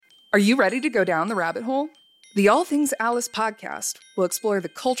Are you ready to go down the rabbit hole? The All Things Alice podcast will explore the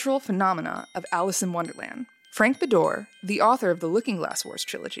cultural phenomena of Alice in Wonderland. Frank Bedore, the author of the Looking Glass Wars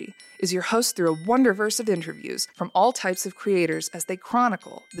trilogy, is your host through a wonderverse of interviews from all types of creators as they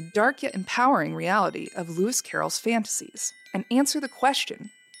chronicle the dark yet empowering reality of Lewis Carroll's fantasies and answer the question,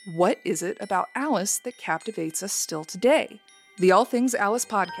 what is it about Alice that captivates us still today? The All Things Alice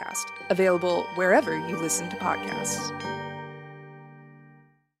podcast, available wherever you listen to podcasts.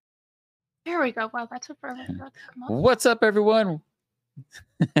 There we go. Wow, that took forever for that to come up. What's up, everyone?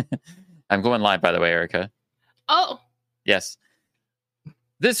 I'm going live, by the way, Erica. Oh. Yes.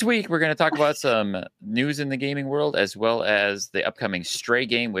 This week, we're going to talk about some news in the gaming world, as well as the upcoming Stray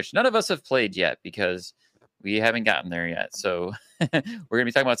game, which none of us have played yet because we haven't gotten there yet. So we're going to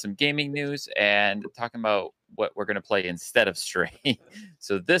be talking about some gaming news and talking about what we're going to play instead of Stray.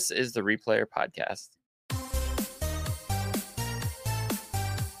 So this is the Replayer Podcast.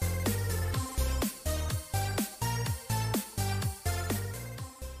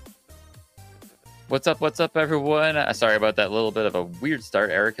 What's up, everyone? Sorry about that little bit of a weird start,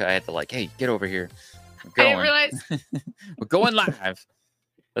 Erica. I had to hey, get over here. We're going. I didn't realize. We're going live.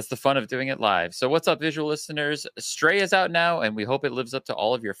 That's the fun of doing it live. So what's up, visual listeners? Stray is out now, and we hope it lives up to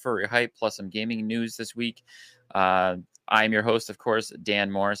all of your furry hype, plus some gaming news this week. I'm your host, of course, Dan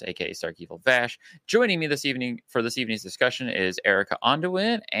Morris, a.k.a. Stark Evil Vash. Joining me this evening for this evening's discussion is Erica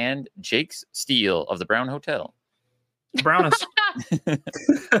Ondewin and Jake Steele of the Brown Hotel. Brownest.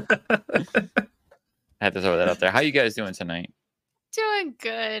 I had to throw that out there. How you guys doing tonight? Doing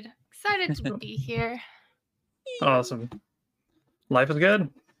good. Excited to be here. Awesome. Life is good.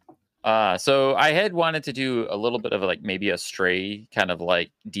 So I had wanted to do a little bit of maybe a Stray kind of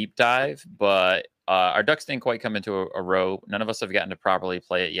deep dive, but our ducks didn't quite come into a row. None of us have gotten to properly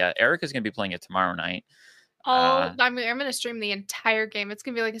play it yet. Erica's going to be playing it tomorrow night. I'm going to stream the entire game. It's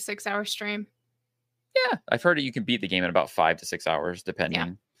going to be like a 6-hour stream. Yeah, I've heard that you can beat the game in about 5 to 6 hours, depending.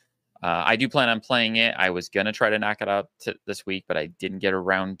 Yeah. I do plan on playing it. I was going to try to knock it out this week, but I didn't get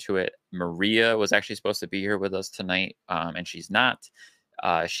around to it. Maria was actually supposed to be here with us tonight, and she's not.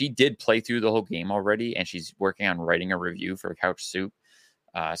 She did play through the whole game already, and she's working on writing a review for Couch Soup.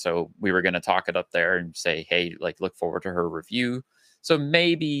 So we were going to talk it up there and say, hey, look forward to her review. So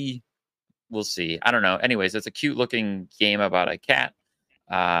maybe we'll see. I don't know. Anyways, it's a cute looking game about a cat.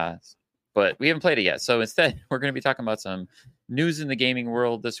 But we haven't played it yet. So instead, we're going to be talking about some news in the gaming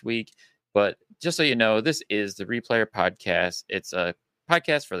world this week. But just so you know, this is the Replayer Podcast. It's a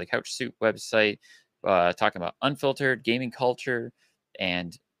podcast for the Couch Soup website, talking about unfiltered gaming culture.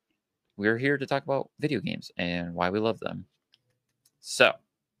 And we're here to talk about video games and why we love them. So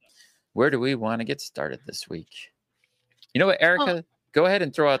where do we want to get started this week? You know what, Erica? Go ahead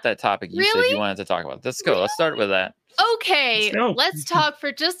and throw out that topic you said you wanted to talk about. Let's go. Let's start with that. Okay, let's talk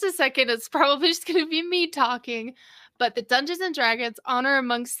for just a second. It's probably just going to be me talking. But the Dungeons & Dragons Honor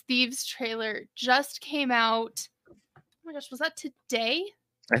Amongst Thieves trailer just came out. Oh my gosh, was that today?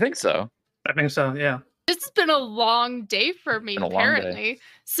 I think so, yeah. This has been a long day for me, apparently.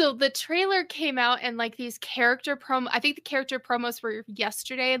 So the trailer came out and these character I think the character promos were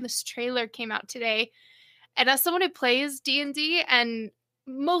yesterday and this trailer came out today. And as someone who plays D&D and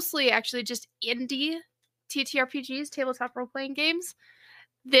mostly actually just indie TTRPGs, tabletop role-playing games,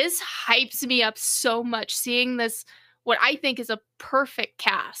 this hypes me up so much seeing this, what I think is a perfect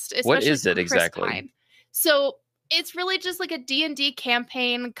cast. What is it exactly? Pine. So it's really just like a D&D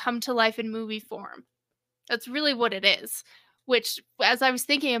campaign come to life in movie form. That's really what it is. Which, as I was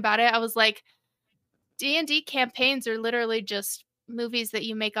thinking about it, I was like, D&D campaigns are literally just movies that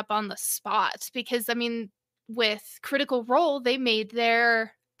you make up on the spot. Because, I mean, with Critical Role, they made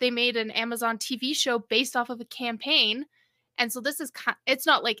an Amazon TV show based off of a campaign. And so this is, it's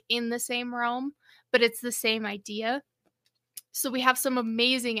not in the same realm, but it's the same idea. So we have some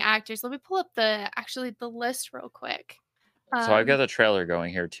amazing actors. Let me pull up the list real quick. So I've got the trailer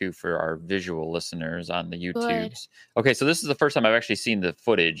going here too for our visual listeners on the YouTubes. Good. Okay, so this is the first time I've actually seen the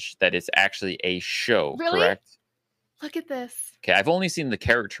footage that it's actually a show, really? Correct? Look at this. Okay, I've only seen the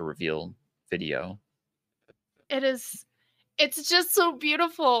character reveal video. It's just so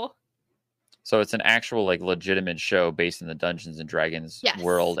beautiful. So it's an actual legitimate show based in the Dungeons and Dragons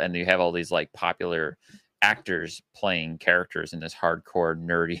world, and you have all these popular actors playing characters in this hardcore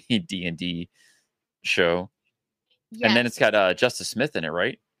nerdy D&D show. Yes. And then it's got Justice Smith in it,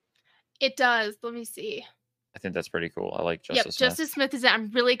 right? It does. Let me see. I think that's pretty cool. I like Justice Smith. Justice Smith is in it.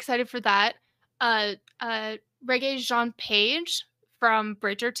 I'm really excited for that. Regé-Jean Page from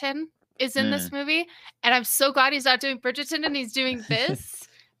Bridgerton is in this movie. And I'm so glad he's not doing Bridgerton and he's doing this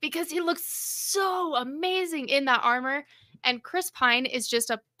because he looks so amazing in that armor. And Chris Pine is just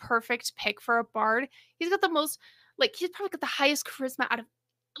a perfect pick for a bard. He's got the most, like, he's probably got the highest charisma out of,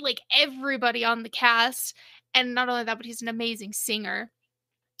 like, everybody on the cast. And not only that, but he's an amazing singer.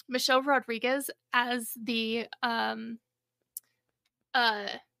 Michelle Rodriguez as the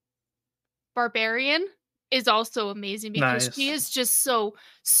barbarian is also amazing because she Nice. is just so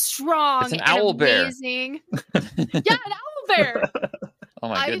strong It's an and owl bear. amazing. Yeah, an owl bear. Oh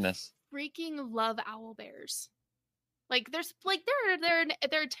my I goodness. freaking love owl bears. Like, there's like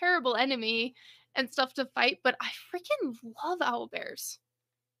they're a terrible enemy and stuff to fight, but I freaking love owl bears.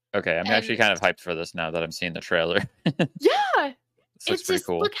 Okay, I'm actually kind of hyped for this now that I'm seeing the trailer. Yeah, This looks pretty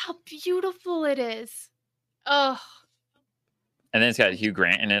cool. look how beautiful it is. Oh, And then it's got Hugh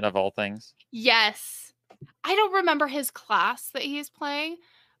Grant in it, of all things. yes. I don't remember his class that he's playing,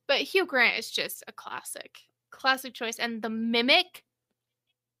 but Hugh Grant is just a classic choice. And the mimic,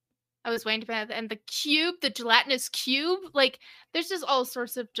 I was waiting to and the cube, the gelatinous cube, like there's just all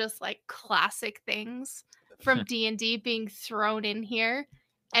sorts of just like classic things from D&D being thrown in here,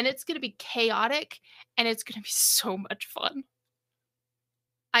 and it's going to be chaotic and it's going to be so much fun.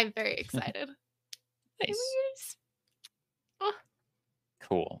 I'm very excited. Nice.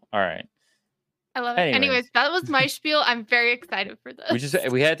 Cool. All right. I love it. Anyways, that was my spiel. I'm very excited for this.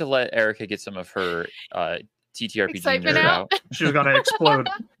 We had to let Erica get some of her TTRPG Excitement nerd out. She was gonna explode.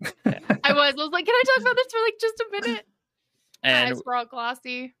 I was like, can I talk about this for like just a minute? And Eyes were all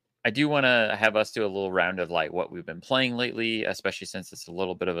glossy. I do want to have us do a little round of like what we've been playing lately, especially since it's a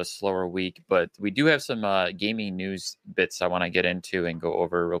little bit of a slower week. But we do have some gaming news bits I want to get into and go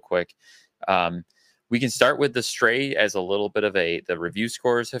over real quick. We can start with the Stray as a little bit of the review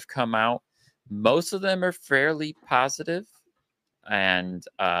scores have come out. Most of them are fairly positive, and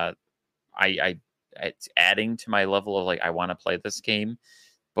it's adding to my level of like I want to play this game.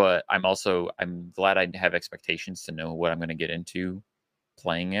 But I'm glad I have expectations to know what I'm going to get into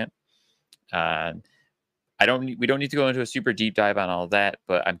playing it. We don't need to go into a super deep dive on all that,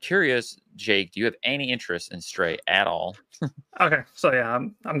 but I'm curious, Jake, do you have any interest in Stray at all? Okay, so yeah,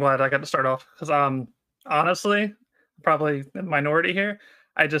 I'm glad I got to start off because honestly, probably in minority here.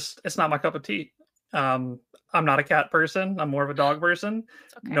 It's not my cup of tea. I'm not a cat person. I'm more of a dog person.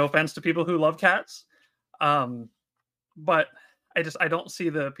 Okay. No offense to people who love cats. But I don't see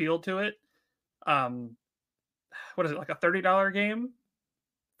the appeal to it. What is it, like a $30 game?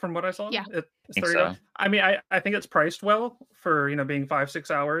 From what I saw, Yeah. It's $30. So. I mean, I think it's priced well for being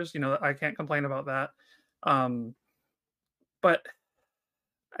 5-6 hours. I can't complain about that. But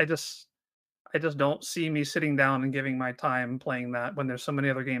I just don't see me sitting down and giving my time playing that when there's so many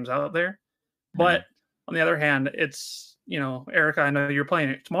other games out there. But on the other hand, it's Erica, I know you're playing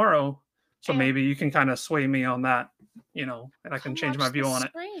it tomorrow, so maybe you can kind of sway me on that, and I can change my view on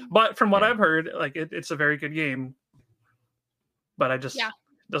it. But from what I've heard, like it's a very good game. But it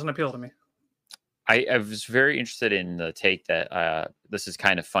doesn't appeal to me. I was very interested in the take that this is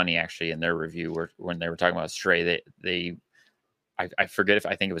kind of funny actually in their review when they were talking about Stray. I forget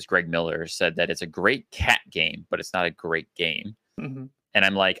I think it was Greg Miller said that it's a great cat game, but it's not a great game. Mm-hmm. And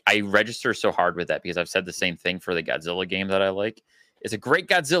I'm like, I register so hard with that because I've said the same thing for the Godzilla game that I like. It's a great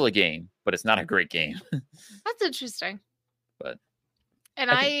Godzilla game, but it's not a great game. That's interesting. And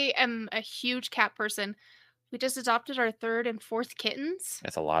I am a huge cat person. We just adopted our 3rd and 4th kittens.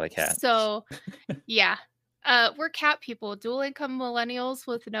 That's a lot of cats. So, yeah. We're cat people, dual income millennials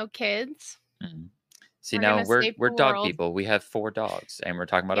with no kids. Mm-hmm. See, now we're dog people. We have 4 dogs, and we're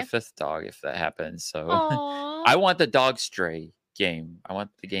talking about a 5th dog if that happens. So I want the dog Stray game. I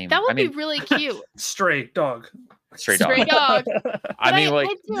want the game. That would be really cute. Stray dog. Stray dog. I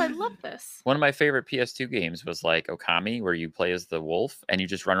love this. One of my favorite PS2 games was like Okami, where you play as the wolf and you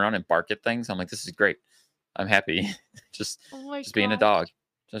just run around and bark at things. I'm like, this is great. I'm happy. just being a dog.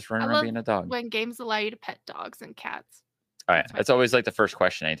 Just running around being a dog. When games allow you to pet dogs and cats. All right. That's always like the first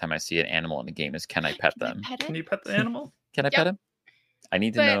question anytime I see an animal in a game is, can I pet them? Can you pet the animal? Can I pet him? I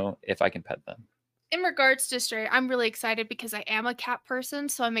need to know if I can pet them. In regards to Stray, I'm really excited because I am a cat person.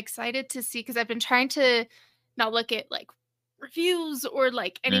 So I'm excited to see, because I've been trying to not look at like reviews or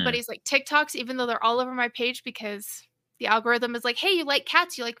like anybody's like TikToks, even though they're all over my page, because the algorithm is like, hey, you like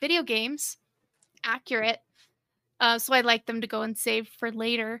cats, you like video games. Accurate. So I like them to go and save for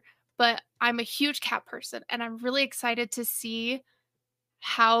later. But I'm a huge cat person, and I'm really excited to see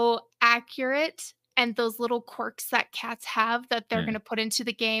how accurate and those little quirks that cats have that they're going to put into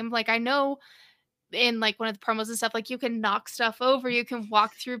the game. Like, I know in like one of the promos and stuff, like you can knock stuff over, you can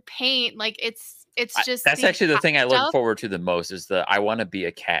walk through paint. Like it's just that's actually the thing I look forward to the most is I want to be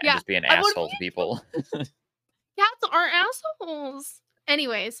a cat and just be an asshole to people. Cats aren't assholes.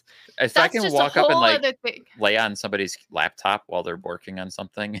 Anyways, If I that's can just walk a up and whole like other thing. lay on somebody's laptop while they're working on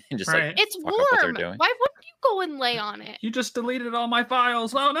something and just Right. like It's fuck up what they're warm. doing. Why wouldn't you go and lay on it? You just deleted all my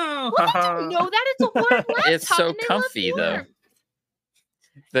files. Oh no! Well, they don't know that it's a warm laptop. It's so and they love comfy, though.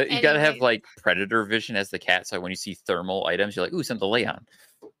 warmth. You gotta have Anyways. like predator vision as the cat, so when you see thermal items, you're like, ooh, something to lay on.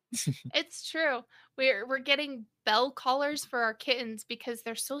 It's true. We're getting bell collars for our kittens because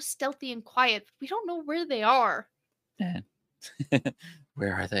they're so stealthy and quiet. We don't know where they are. Man.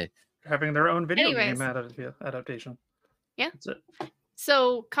 Where are they? Having their own video Anyways. game adaptation. Yeah. That's it.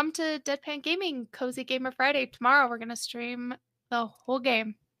 So come to Deadpan Gaming, Cozy Gamer Friday. Tomorrow we're gonna stream the whole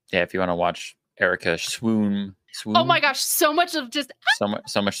game. Yeah, if you want to watch Erica swoon. Oh my gosh, so much of just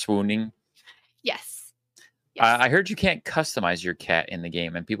so much swooning. yes. I heard you can't customize your cat in the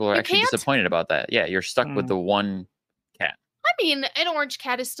game, and people are You actually can't? disappointed about that. Yeah, you're stuck with the one cat. I mean, an orange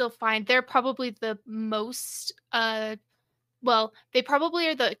cat is still fine. They're probably the most well, they probably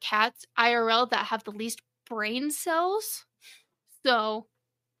are the cats IRL that have the least brain cells. So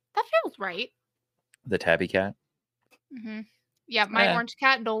that feels right. The tabby cat. Mm-hmm. Yeah, my Yeah. orange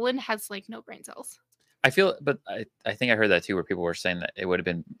cat Nolan has like no brain cells. I feel, but I think I heard that too, where people were saying that it would have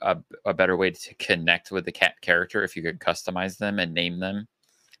been a better way to connect with the cat character if you could customize them and name them.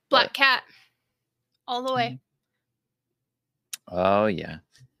 Black cat, all the way. Oh yeah.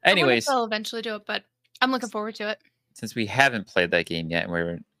 Anyways, I'll eventually do it, but I'm looking forward to it. Since we haven't played that game yet and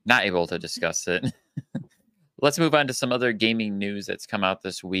we're not able to discuss it, let's move on to some other gaming news that's come out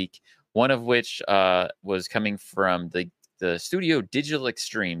this week. One of which was coming from the studio Digital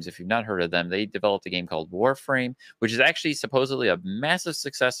Extremes. If you've not heard of them, they developed a game called Warframe, which is actually supposedly a massive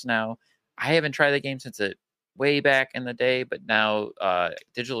success now. I haven't tried the game since it way back in the day, but now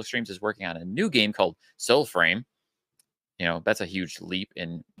Digital Extremes is working on a new game called Soulframe. You know, that's a huge leap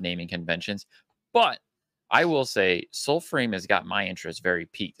in naming conventions. But I will say Soulframe has got my interest very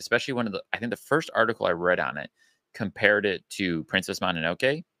piqued, especially I think the first article I read on it compared it to Princess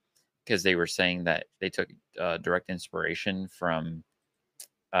Mononoke, because they were saying that they took direct inspiration from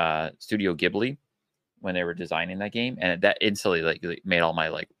Studio Ghibli when they were designing that game, and that instantly like made all my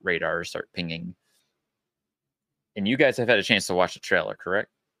like radars start pinging. And you guys have had a chance to watch the trailer,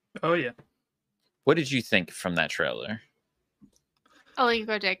 correct? Oh yeah. What did you think from that trailer? I'll let you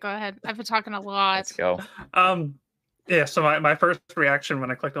go, Jake. Go ahead. I've been talking a lot. Let's go. Yeah, so my first reaction when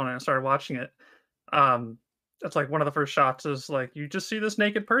I clicked on it and started watching it, that's like one of the first shots is like you just see this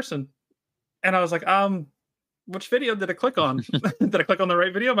naked person. And I was like, which video did I click on? Did I click on the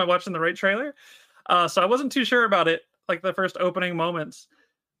right video? Am I watching the right trailer? So I wasn't too sure about it, like the first opening moments.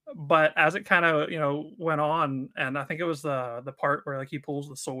 But as it kind of, went on, and I think it was the part where like he pulls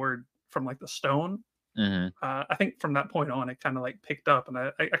the sword from like the stone. Mm-hmm. I think from that point on, it kind of like picked up, and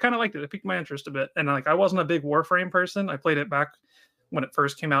I kind of liked it. It piqued my interest a bit. And like I wasn't a big Warframe person. I played it back when it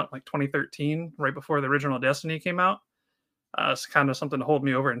first came out, like 2013, right before the original Destiny came out. It's kind of something to hold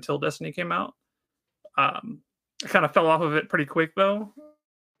me over until Destiny came out. I kind of fell off of it pretty quick though.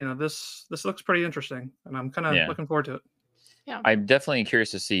 This looks pretty interesting, and I'm kind of looking forward to it. Yeah, I'm definitely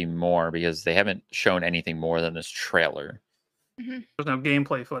curious to see more because they haven't shown anything more than this trailer. Mm-hmm. There's no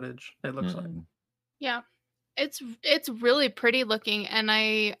gameplay footage. It looks like. Yeah, it's really pretty looking, and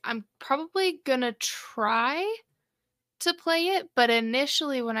I'm probably gonna try to play it. But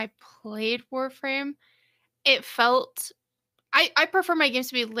initially, when I played Warframe, it felt I prefer my games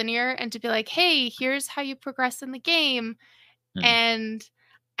to be linear and to be like, hey, here's how you progress in the game, and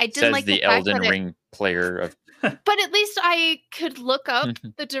I didn't Says like the fact Elden that Ring player of. But at least I could look up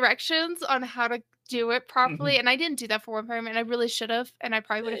the directions on how to do it properly, and I didn't do that for Warframe, and I really should have, and I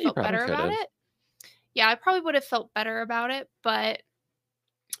probably would have felt better about it. Yeah, I probably would have felt better about it, but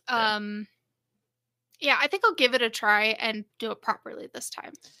yeah, I think I'll give it a try and do it properly this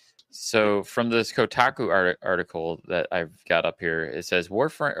time. So from this Kotaku article that I've got up here, it says where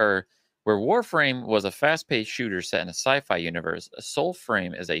Warframe was a fast-paced shooter set in a sci-fi universe,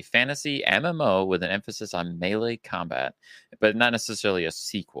 Soulframe is a fantasy MMO with an emphasis on melee combat, but not necessarily a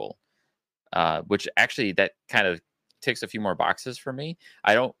sequel. Which actually that kind of ticks a few more boxes for me.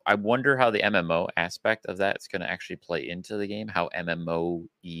 I wonder how the MMO aspect of that is going to actually play into the game, how MMO-y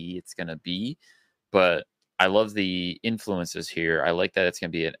it's going to be. But I love the influences here. I like that it's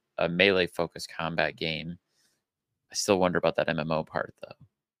going to be a melee-focused combat game. I still wonder about that MMO part, though.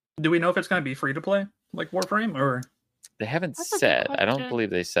 Do we know if it's going to be free to play, like Warframe, or? They haven't said. I don't believe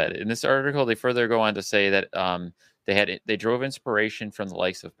they said. In this article, they further go on to say that they drove inspiration from the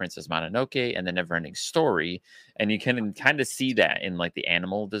likes of Princess Mononoke and the Neverending Story, and you can kind of see that in like the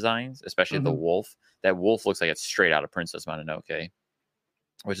animal designs, especially the wolf. That wolf looks like it's straight out of Princess Mononoke,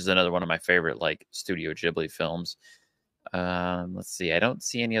 which is another one of my favorite like Studio Ghibli films. Let's see. I don't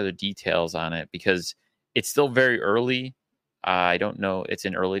see any other details on it because it's still very early. I don't know. It's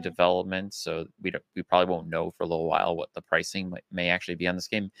in early development, so we probably won't know for a little while what the pricing may actually be on this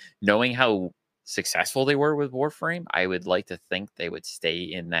game. Knowing how successful they were with Warframe, I would like to think they would stay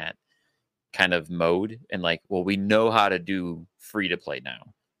in that kind of mode and like, well, we know how to do free to play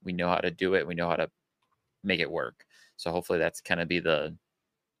now. We know how to do it. We know how to make it work. So hopefully that's kind of be the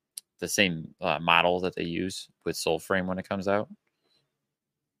same model that they use with Soulframe when it comes out.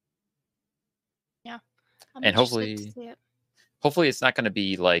 Yeah, and hopefully it's not going to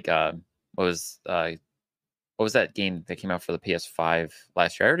be like what was that game that came out for the PS5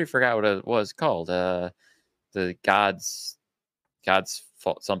 last year? I already forgot what it was called. The God's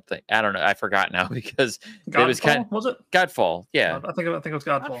Fault something. I don't know. I forgot now because Godfall, it was was it? Godfall. Yeah, I think it was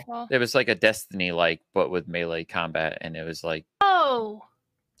Godfall. It was like a Destiny like, but with melee combat, and it was like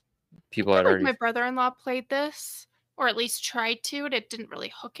people had already. My brother-in-law played this, or at least tried to, and it didn't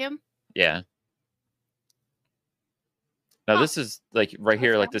really hook him. Yeah. Now this is like right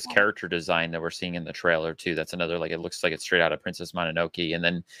here, like this character design that we're seeing in the trailer too. That's another like it looks like it's straight out of Princess Mononoke. And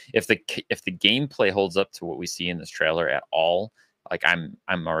then if the gameplay holds up to what we see in this trailer at all, like I'm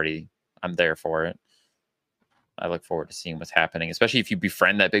there for it. I look forward to seeing what's happening, especially if you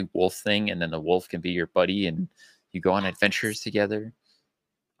befriend that big wolf thing, and then the wolf can be your buddy, and you go on adventures together.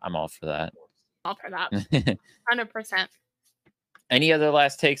 I'm all for that. All for that. 100%. Any other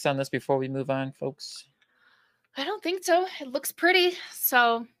last takes on this before we move on, folks? I don't think so. It looks pretty.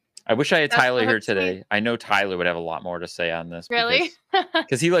 So I wish I had Tyler here today. I know Tyler would have a lot more to say on this. Really?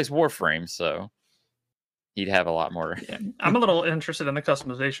 Because he likes Warframe, so he'd have a lot more. Yeah. I'm a little interested in the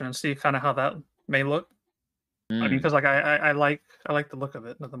customization and see kind of how that may look. I mean, because like I like the look of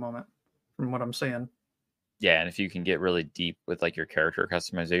it at the moment, from what I'm seeing. Yeah, and if you can get really deep with like your character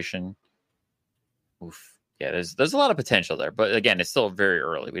customization, oof. Yeah, there's a lot of potential there. But again, it's still very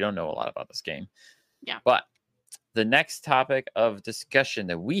early. We don't know a lot about this game. Yeah. But the next topic of discussion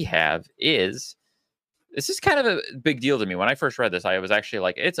that we have is, this is kind of a big deal to me. When I first read this, I was actually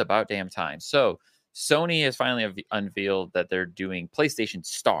like, it's about damn time. So Sony has finally unveiled that they're doing PlayStation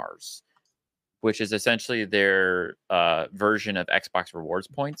Stars, which is essentially their version of Xbox Rewards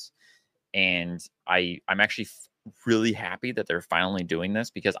Points. And I'm actually really happy that they're finally doing this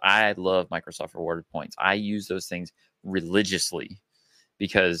because I love Microsoft Reward Points. I use those things religiously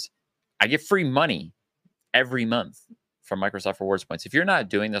because I get free money every month from Microsoft Rewards Points. If you're not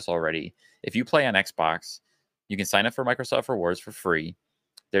doing this already, if you play on Xbox, you can sign up for Microsoft Rewards for free.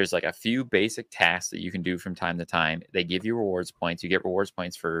 There's like a few basic tasks that you can do from time to time. They give you rewards points. You get rewards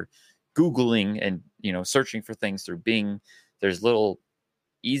points for Googling and, searching for things through Bing. There's little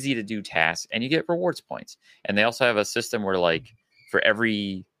easy to do tasks and you get rewards points. And they also have a system where like for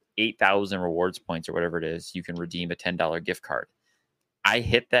every 8,000 rewards points or whatever it is, you can redeem a $10 gift card. I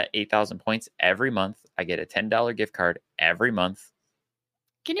hit that 8,000 points every month. I get a $10 gift card every month.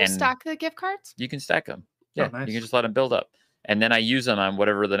 Can you stack the gift cards? You can stack them. Yeah, nice. You can just let them build up. And then I use them on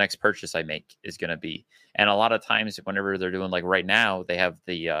whatever the next purchase I make is going to be. And a lot of times whenever they're doing like right now, they have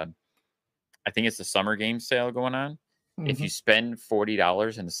the, I think it's the summer game sale going on. Mm-hmm. If you spend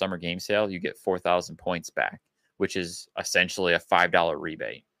 $40 in the summer game sale, you get 4,000 points back, which is essentially a $5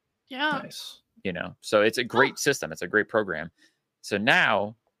 rebate. Yeah. Nice. So it's a great system. It's a great program. So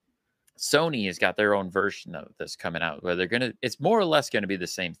now Sony has got their own version of this coming out where it's more or less going to be the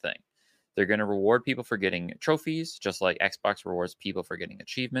same thing. They're going to reward people for getting trophies, just like Xbox rewards people for getting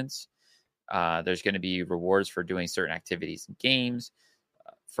achievements. There's going to be rewards for doing certain activities in games,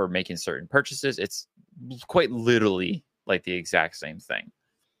 for making certain purchases. It's quite literally like the exact same thing.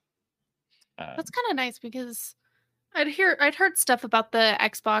 That's kind of nice because I'd heard stuff about the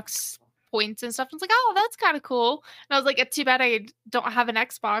Xbox points and stuff. I was like, oh, that's kind of cool. And I was like, it's too bad I don't have an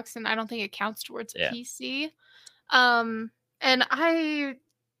Xbox and I don't think it counts towards a PC. And I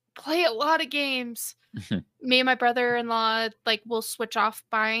play a lot of games. Me and my brother-in-law we'll switch off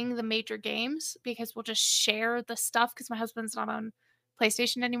buying the major games because we'll just share the stuff because my husband's not on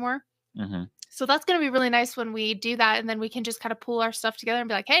PlayStation anymore. Mm-hmm. So that's going to be really nice when we do that, and then we can just kind of pull our stuff together and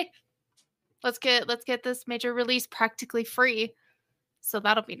be like, hey, let's get this major release practically free. So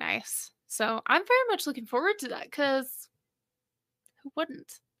that'll be nice. So I'm very much looking forward to that because who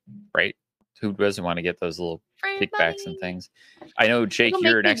wouldn't? Right. Who doesn't want to get those little kickbacks and things? I know, Jake,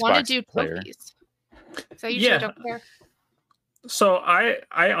 you're an Xbox player. So I usually don't care. So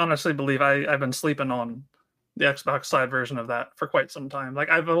I honestly believe I've been sleeping on the Xbox side version of that for quite some time. Like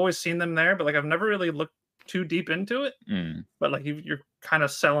I've always seen them there, but I've never really looked too deep into it. But you're kind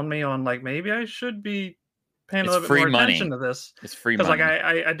of selling me on maybe I should be paying a little bit more attention to this. It's free money.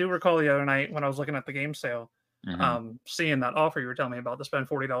 Because I do recall the other night when I was looking at the game sale, seeing that offer you were telling me about, to spend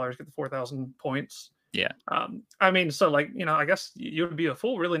 $40, get the 4,000 points. Yeah. I mean, so like, I guess you would be a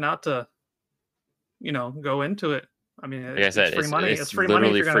fool really not to, go into it. I mean, Like I said, it's free money. it's It's free money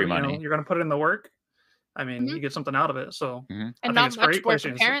if literally you're free gonna, money. you're gonna put in the work. I mean, Mhm. you get something out of it. So I And think not it's much great. work,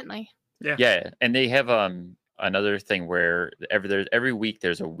 PlayStation's- apparently. Yeah. Yeah, and they have another thing where every week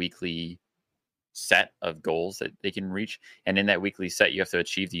there's a weekly set of goals that they can reach, and in that weekly set you have to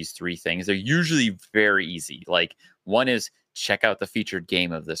achieve these 3 things. They're usually very easy. Like, one is check out the featured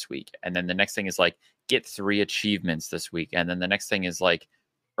game of this week, and then the next thing is like get 3 achievements this week, and then the next thing is like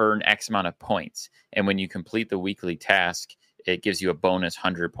earn X amount of points. And when you complete the weekly task, it gives you a bonus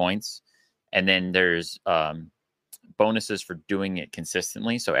 100 points. And then there's bonuses for doing it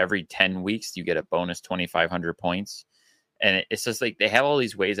consistently. So every 10 weeks you get a bonus 2,500 points. And it's just like they have all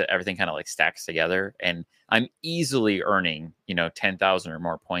these ways that everything kind of like stacks together. And I'm easily earning, 10,000 or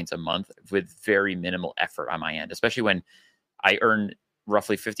more points a month with very minimal effort on my end, especially when I earn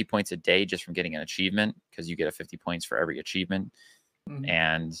roughly 50 points a day just from getting an achievement, because you get a 50 points for every achievement.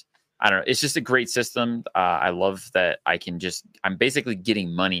 And I don't know, it's just a great system. I love that I'm basically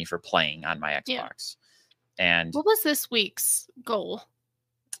getting money for playing on my Xbox. Yeah. And What was this week's goal?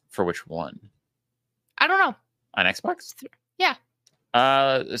 for which one? I don't know. On Xbox? Yeah.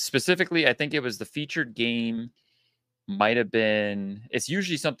 Specifically, I think it was the featured game. Might have been. It's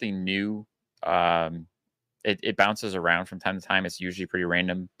usually something new. It bounces around from time to time. It's usually pretty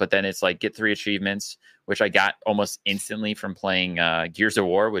random. But then it's like get 3 achievements, which I got almost instantly from playing Gears of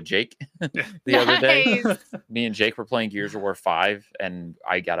War with Jake the other day. Me and Jake were playing Gears of War 5, and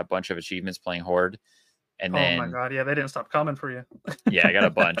I got a bunch of achievements playing Horde. And then, oh my god, yeah, they didn't stop coming for you. Yeah, I got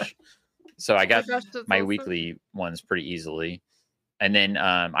a bunch. So I got gosh, that's my awesome. weekly ones pretty easily. And then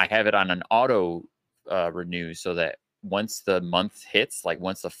I have it on an auto renew, so that once the month hits, like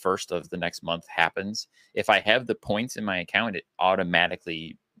once the first of the next month happens, if I have the points in my account, it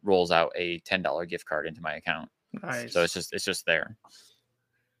automatically rolls out a $10 gift card into my account. Nice. So it's just there.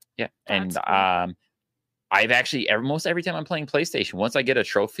 Yeah. That's And cool. I've actually almost every time I'm playing PlayStation, once I get a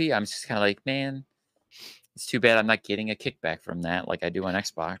trophy, I'm just kind of like, man, it's too bad I'm not getting a kickback from that like I do on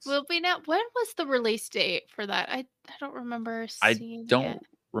Xbox. Well, when was the release date for that? I don't remember seeing I don't it.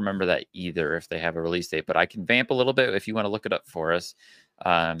 remember that either, if they have a release date, but I can vamp a little bit if you want to look it up for us.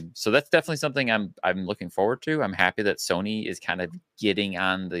 So that's definitely something I'm looking forward to. I'm happy that Sony is kind of getting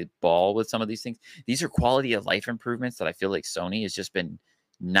on the ball with some of these things. These are quality of life improvements that I feel like Sony has just been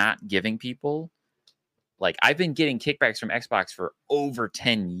not giving people. Like, I've been getting kickbacks from Xbox for over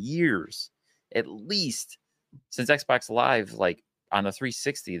 10 years, at least, since Xbox Live. Like on the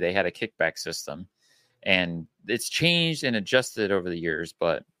 360, they had a kickback system, and it's changed and adjusted over the years,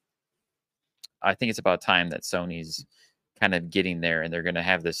 but I think it's about time that Sony's kind of getting there, and they're going to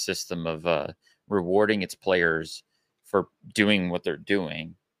have this system of rewarding its players for doing what they're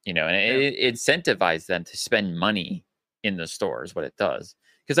doing, and it incentivizes them to spend money in the store is what it does.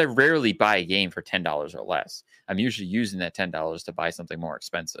 Because I rarely buy a game for $10 or less. I'm usually using that $10 to buy something more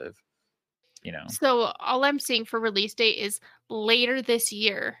expensive, So all I'm seeing for release date is later this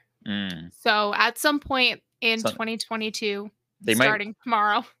year. So at some point in 2022, starting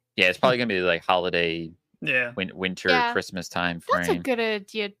tomorrow. Yeah, it's probably gonna be like holiday, winter, Yeah. Christmas time frame. That's a good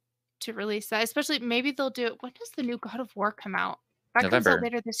idea to release that. Especially maybe they'll do it. When does the new God of War come out? That comes November. out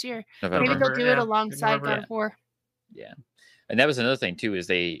later this year. November. Maybe they'll do it yeah. alongside November. God of War. Yeah. And that was another thing too, is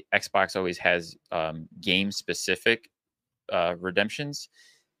Xbox always has game specific redemptions.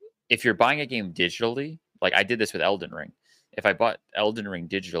 If you're buying a game digitally, like I did this with Elden Ring. If I bought Elden Ring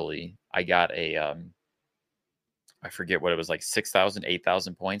digitally, I got a I forget what it was, like 6,000,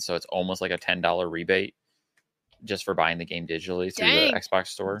 8,000 points. So it's almost like a $10 rebate just for buying the game digitally through the Xbox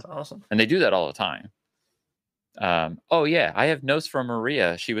store. That's awesome. And they do that all the time. Oh yeah, I have notes from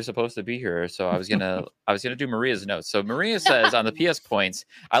Maria. She was supposed to be here, so I was gonna do Maria's notes. So Maria says on the PS points,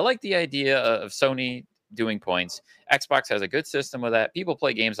 I like the idea of Sony doing points. Xbox has a good system with that. People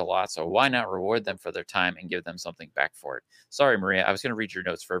play games a lot, so why not reward them for their time and give them something back for it? Sorry, Maria, I was gonna read your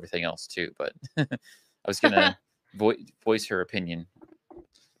notes for everything else too, but I was gonna voice her opinion.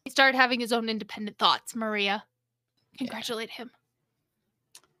 He started having his own independent thoughts, Maria. Congratulate him.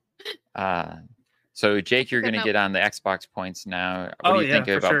 So Jake, you're going to get on the Xbox points now. What do you think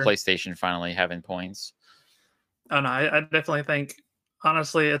about PlayStation finally having points? Oh no, I definitely think,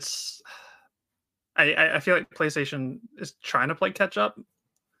 honestly, it's. I feel like PlayStation is trying to play catch up.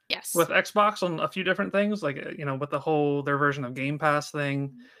 Yes. With Xbox on a few different things, like with the whole their version of Game Pass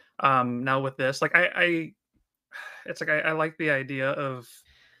thing. Now with this, like it's like I like the idea of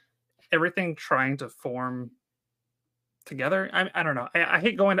everything trying to form together. I don't know. I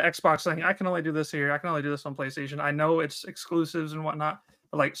hate going to Xbox saying I can only do this here. I can only do this on PlayStation. I know it's exclusives and whatnot,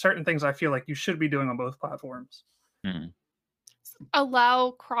 but like certain things, I feel like you should be doing on both platforms.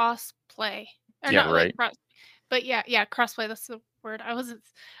 Allow cross play. Or Yeah, not right. like cross, but yeah, cross play. That's the word. I was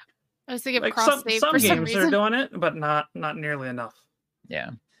thinking of Like cross save some for some games reason. are doing it, but not nearly enough.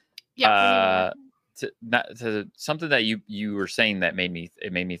 Yeah. Yeah. To something that you were saying that made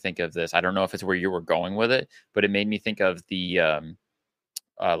me think of this. I don't know if it's where you were going with it, but it made me think of the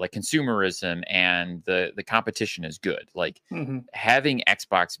like consumerism and the competition is good. Like having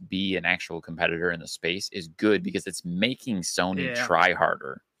Xbox be an actual competitor in the space is good because it's making Sony try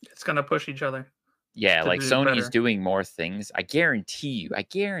harder. It's gonna push each other. Yeah, like Sony is doing more things. I guarantee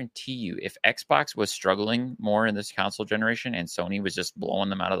you, if Xbox was struggling more in this console generation and Sony was just blowing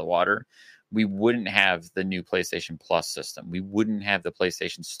them out of the water, we wouldn't have the new PlayStation Plus system. We wouldn't have the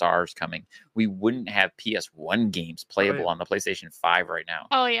PlayStation Stars coming. We wouldn't have PS1 games playable on the PlayStation 5 right now.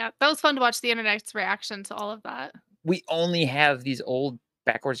 Oh, yeah. That was fun to watch the internet's reaction to all of that. We only have these old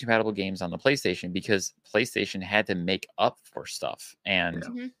backwards compatible games on the PlayStation because PlayStation had to make up for stuff.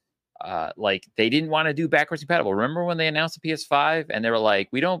 And like they didn't want to do backwards compatible. Remember when they announced the PS5 and they were like,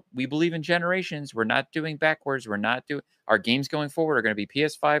 we believe in generations. We're not doing backwards. We're not doing our games going forward are going to be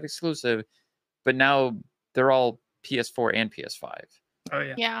PS5 exclusive. But now they're all PS4 and PS5. Oh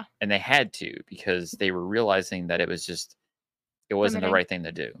yeah. Yeah. And they had to because they were realizing that it wasn't the right thing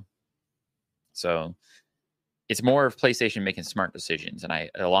to do. So it's more of PlayStation making smart decisions.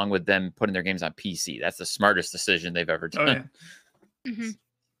 And along with them putting their games on PC, that's the smartest decision they've ever done. Oh, yeah.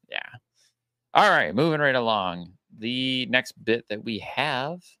 Yeah. All right, moving right along. The next bit that we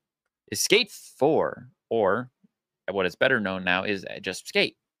have is Skate 4, or what is better known now is just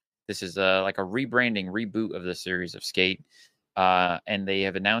Skate. This is like a rebranding, reboot of the series of Skate. And they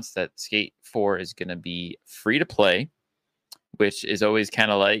have announced that Skate 4 is going to be free to play, which is always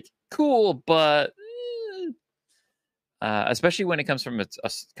kind of like cool, but especially when it comes from a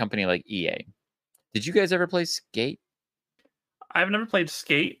company like EA. Did you guys ever play Skate? I've never played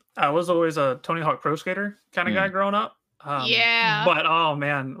Skate. I was always a Tony Hawk Pro Skater kind of guy growing up. But oh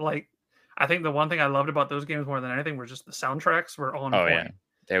man, like I think the one thing I loved about those games more than anything were just the soundtracks were on point. Yeah,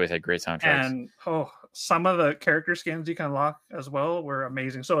 they always had great soundtracks. And some of the character skins you can unlock as well were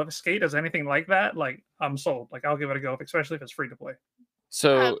amazing. So if Skate is anything like that, like I'm sold. Like I'll give it a go, especially if it's free to play.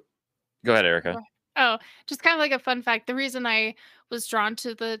 So go ahead, Erica. Oh, just kind of like a fun fact. The reason I was drawn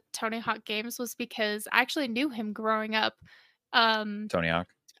to the Tony Hawk games was because I actually knew him growing up. Tony Hawk.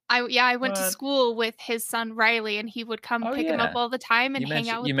 I went to school with his son Riley, and he would come pick him up all the time and hang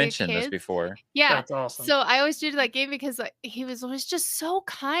out with the kids. You mentioned this before. Yeah, that's awesome. So I always did that game because he was always just so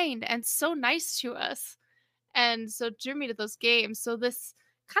kind and so nice to us, and so drew me to those games. So this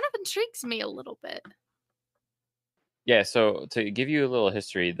kind of intrigues me a little bit. Yeah, so to give you a little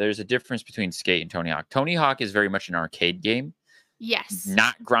history, there's a difference between Skate and Tony Hawk. Tony Hawk is very much an arcade game. Yes.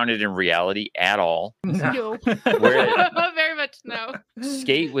 Not grounded in reality at all. No. Very much no.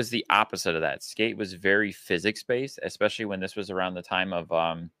 Skate was the opposite of that. Skate was very physics-based, especially when this was around the time of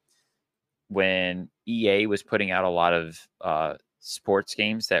when EA was putting out a lot of sports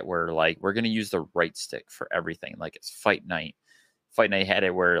games that were like, we're going to use the right stick for everything. Like it's Fight Night. Fight Night had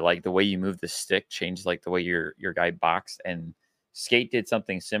it where like the way you move the stick changed like the way your guy boxed, and Skate did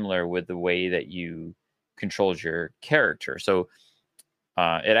something similar with the way that you controlled your character. So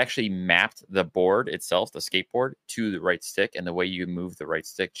it actually mapped the board itself, the skateboard, to the right stick, and the way you move the right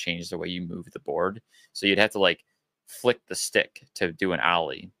stick changed the way you move the board. So you'd have to like flick the stick to do an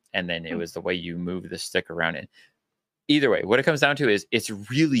ollie, and then it was the way you move the stick around it. Either way, what it comes down to is it's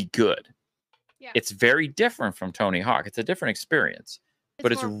really good. Yeah. It's very different from Tony Hawk. It's a different experience,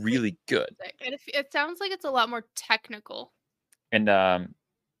 but it's really good. And it sounds like it's a lot more technical. And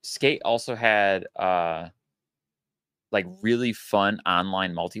Skate also had like really fun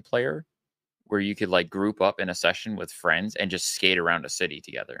online multiplayer where you could like group up in a session with friends and just skate around a city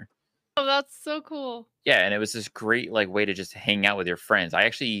together. Oh, that's so cool. Yeah, and it was this great like way to just hang out with your friends.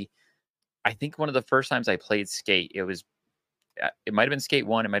 I think one of the first times I played Skate, it might have been Skate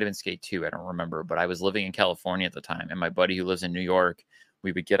 1, it might have been Skate 2, I don't remember, but I was living in California at the time, and my buddy who lives in New York,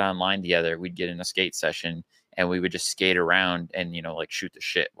 we would get online together, we'd get in a skate session, and we would just skate around and, like shoot the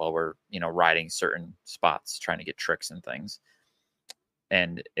shit while we're, riding certain spots, trying to get tricks and things.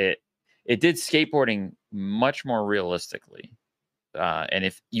 And it did skateboarding much more realistically. And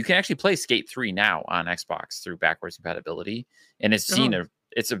if you can actually play Skate 3 now on Xbox through backwards compatibility, and it's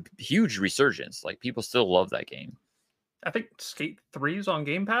it's a huge resurgence. Like people still love that game. I think Skate 3 is on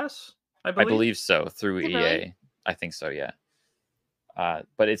Game Pass. I believe so through EA. Really? I think so, yeah.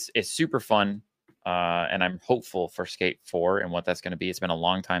 But it's super fun. and I'm hopeful for Skate 4 and what that's going to be. It's been a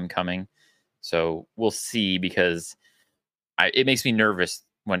long time coming, so we'll see, because it makes me nervous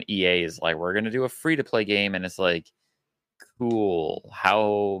when EA is like, we're going to do a free-to-play game, and it's like, cool,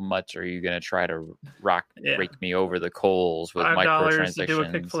 how much are you going to try to rake me over the coals with $5 to do a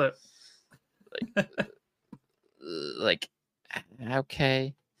microtransactions? kickflip. Like,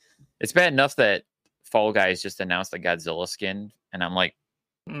 okay. It's bad enough that Fall Guys just announced a Godzilla skin, and I'm like,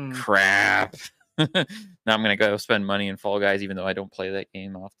 crap. Now I'm going to go spend money in Fall Guys, even though I don't play that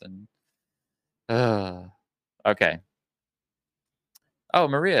game often. Okay. Oh,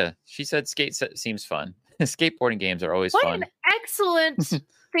 Maria, she said skate seems fun. Skateboarding games are always fun. What an excellent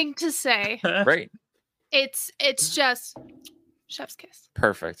thing to say. Right. It's just chef's kiss.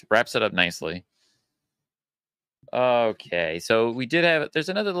 Perfect. Wraps it up nicely. Okay, so we did have, there's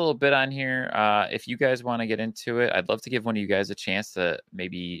another little bit on here. If you guys want to get into it, I'd love to give one of you guys a chance to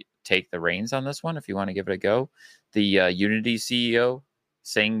maybe take the reins on this one if you want to give it a go. The Unity CEO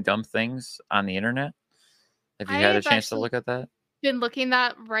saying dumb things on the internet. Have you had a chance to look at that? Been looking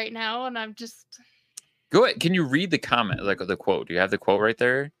that right now, and I'm just go ahead. Can you read the comment, like the quote? Do you have the quote right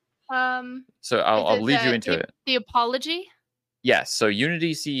there? So I'll lead you into it. The apology? Yes. So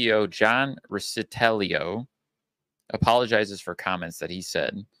Unity CEO John Ricitello apologizes for comments that he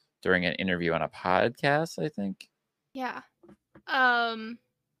said during an interview on a podcast, I think. Yeah.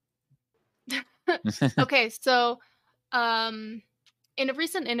 Okay, so in a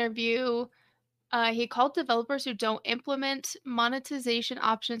recent interview, he called developers who don't implement monetization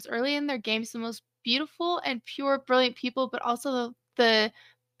options early in their games the most beautiful and pure, brilliant people, but also the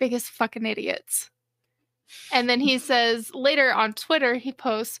biggest fucking idiots. And then he says later on Twitter, he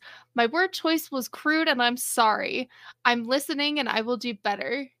posts, "My word choice was crude and I'm sorry. I'm listening and I will do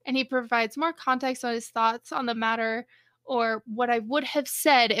better." And he provides more context on his thoughts on the matter, or what I would have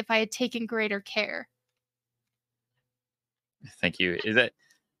said if I had taken greater care. Thank you.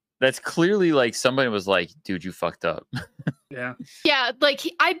 That's clearly like somebody was like, dude, you fucked up. Yeah. Yeah, like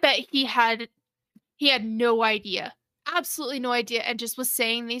I bet he had no idea. Absolutely no idea, and just was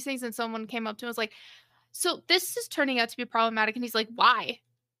saying these things, and someone came up to him and was like, "So this is turning out to be problematic," and he's like, "Why?"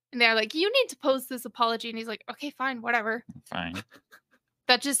 And they're like, "You need to post this apology," and he's like, "Okay, fine, whatever." Fine.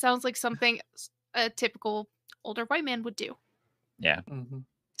 That just sounds like something a typical older white man would do. Yeah. Mm-hmm.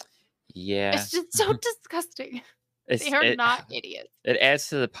 Yeah. It's just so disgusting. They are not idiots. It adds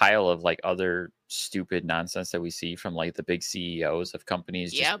to the pile of like other stupid nonsense that we see from like the big CEOs of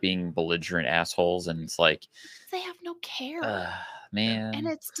companies just being belligerent assholes, and it's like they have no care, man, and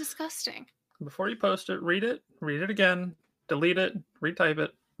it's disgusting. Before you post it, read it again, delete it, retype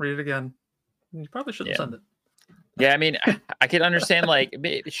it, read it again. You probably shouldn't send it. Yeah, I mean, I can understand, like,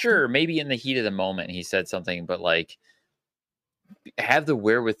 sure, maybe in the heat of the moment he said something, but like, have the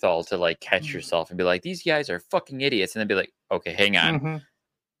wherewithal to like catch yourself and be like, these guys are fucking idiots, and then be like, okay, hang on. Mm-hmm.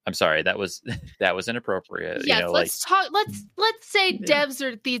 I'm sorry, that was inappropriate. Yes, you know, let's talk. Let's say devs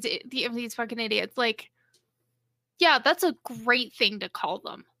are these fucking idiots. Like, yeah, that's a great thing to call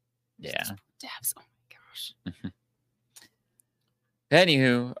them. Yeah, devs. Oh my gosh.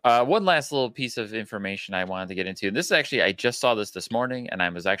 Anywho, one last little piece of information I wanted to get into. This is actually, I just saw this morning, and I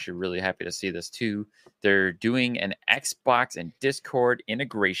was actually really happy to see this too. They're doing an Xbox and Discord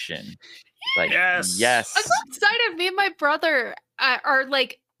integration. Like, yes. I'm so excited. Me and my brother are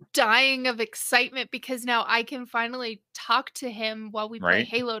like dying of excitement because now I can finally talk to him while we play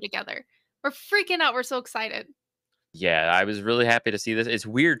Halo together. We're freaking out. We're so excited. Yeah, I was really happy to see this. It's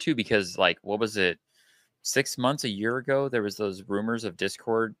weird too because, like, what was it? 6 months, a year ago, there was those rumors of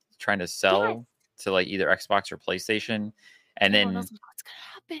Discord trying to sell to like either Xbox or PlayStation, and then what's gonna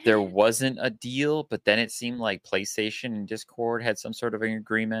happen. There wasn't a deal, but then it seemed like PlayStation and Discord had some sort of an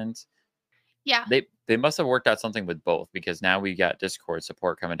agreement. Yeah, they must have worked out something with both, because now we got Discord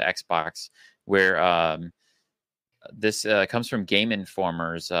support coming to Xbox, where this comes from Game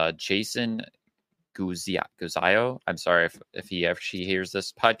Informer's Jason Guzio. I'm sorry if he actually hears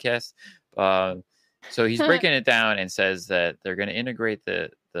this podcast. So he's breaking it down and says that they're going to integrate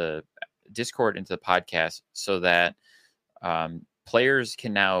the Discord into the podcast so that players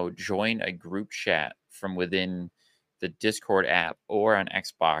can now join a group chat from within the Discord app or on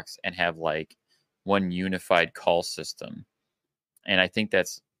Xbox and have like one unified call system. And I think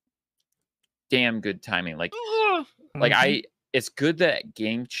that's damn good timing. Like, it's good that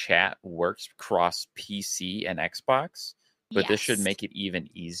game chat works across PC and Xbox. But this should make it even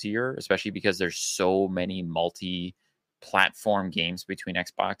easier, especially because there's so many multi-platform games between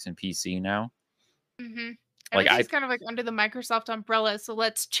Xbox and PC now. Mm-hmm. Everything's kind of like under the Microsoft umbrella, so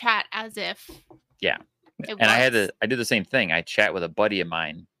let's chat as if. Yeah, and I did the same thing. I chat with a buddy of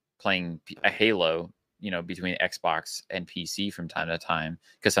mine playing a Halo, between Xbox and PC from time to time,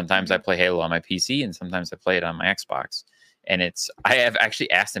 because sometimes I play Halo on my PC and sometimes I play it on my Xbox. And I have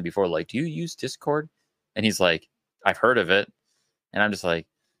actually asked him before, like, do you use Discord? And he's like, I've heard of it. And I'm just like,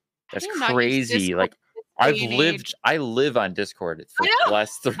 that's crazy. Like, I live on Discord for the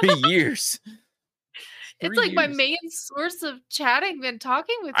last 3 years. It's like my main source of chatting and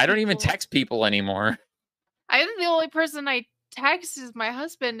talking with people. I don't even text people anymore. I think the only person I text is my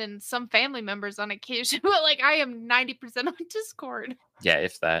husband and some family members on occasion. But like, I am 90% on Discord. Yeah,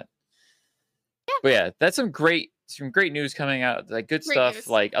 if that. Yeah. But yeah, that's some great news coming out. Like, good great stuff. News.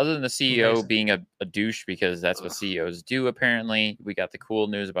 Like, other than the CEO being a douche, because that's what CEOs do, apparently. We got the cool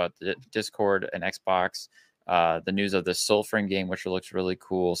news about the Discord and Xbox. The news of the Sulfuring game, which looks really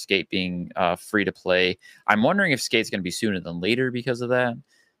cool. Skate being free to play. I'm wondering if Skate's going to be sooner than later because of that.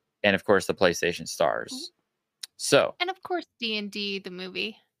 And of course, the PlayStation Stars. So, and of course, D&D the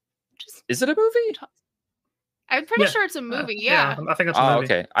movie. Is it a movie? I'm pretty sure it's a movie. Yeah, I think it's a movie. Oh,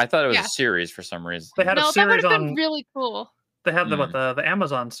 okay. I thought it was a series for some reason. They had a series that would have been really cool. They had the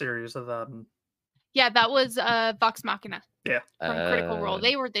Amazon series of Yeah, that was Vox Machina. Yeah, from Critical Role.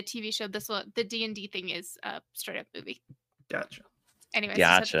 They were the TV show. This one, the D&D thing, is a straight up movie. Gotcha. Anyways,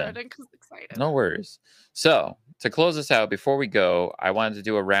 gotcha. Excited. No worries. So to close this out, before we go, I wanted to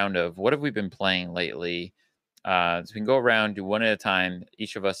do a round of what have we been playing lately. So we can go around, do one at a time.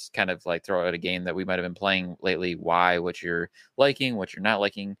 Each of us kind of like throw out a game that we might have been playing lately. Why? What you're liking? What you're not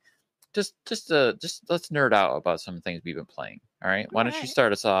liking? Just let's nerd out about some things we've been playing. All right. Why don't you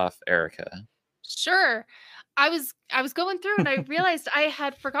start us off, Erica? Sure. I was going through and I realized I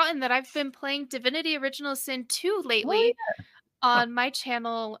had forgotten that I've been playing Divinity Original Sin 2 lately on my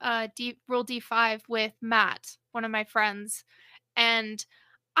channel, Roll D5 with Matt, one of my friends, and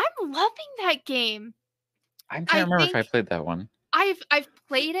I'm loving that game. I'm trying to remember if I played that one. I've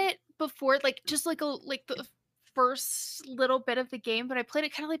played it before, like just like the first little bit of the game, but I played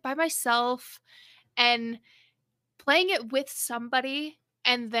it kind of like by myself, and playing it with somebody,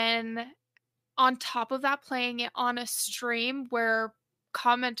 and then on top of that, playing it on a stream where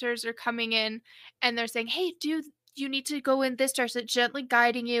commenters are coming in and they're saying, hey, dude, you need to go in this direction, gently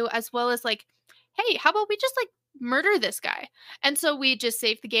guiding you, as well as like, hey, how about we just like murder this guy? And so we just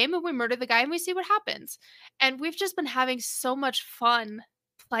save the game and we murder the guy and we see what happens. And we've just been having so much fun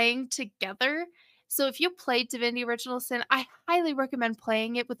playing together. So if you played Divinity Original Sin, I highly recommend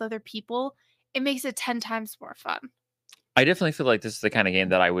playing it with other people. It makes it 10 times more fun. I definitely feel like this is the kind of game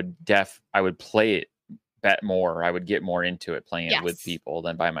that I would play it more. I would get more into it playing it with people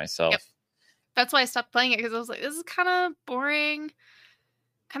than by myself. Yep. That's why I stopped playing it, because I was like, this is kind of boring,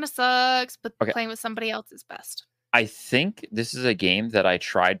 kind of sucks, but playing with somebody else is best. I think this is a game that I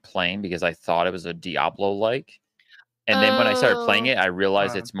tried playing because I thought it was a Diablo-like. And then when I started playing it, I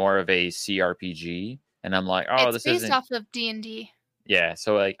realized it's more of a CRPG. And I'm like, this isn't... It's based off of D&D. Yeah,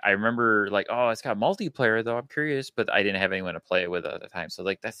 so like I remember like, it's got multiplayer though. I'm curious, but I didn't have anyone to play it with at the time. So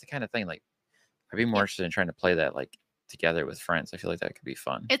like that's the kind of thing, like I'd be more interested in trying to play that like together with friends. I feel like that could be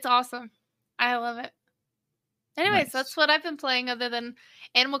fun. It's awesome. I love it. Anyways, that's what I've been playing other than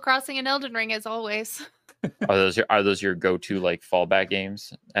Animal Crossing and Elden Ring, as always. Are those your go-to like fallback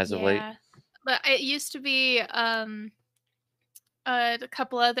games as of late? But it used to be a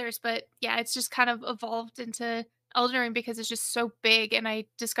couple others, but yeah, it's just kind of evolved into Elden Ring because it's just so big, and I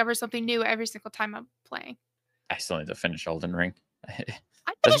discover something new every single time I'm playing. I still need to finish Elden Ring.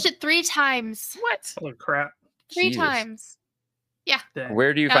 I finished it 3 times. What? Holy crap! 3 times. Yeah. Dang.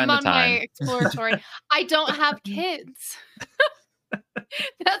 Where do you find the time? I'm on my exploratory. I don't have kids.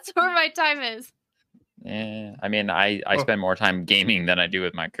 That's where my time is. Yeah, I mean, I spend more time gaming than I do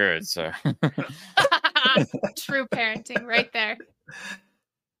with my kids, so. True parenting, right there.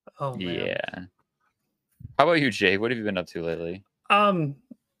 Oh man. Yeah. How about you, Jay? What have you been up to lately?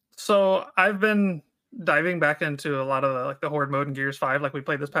 So I've been diving back into a lot of the Horde mode in Gears 5, like we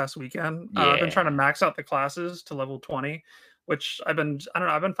played this past weekend. I've been trying to max out the classes to level 20, which I've been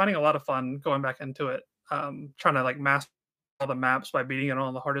finding a lot of fun going back into it. Trying to like master all the maps by beating it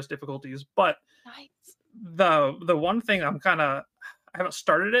on the hardest difficulties. But the one thing I haven't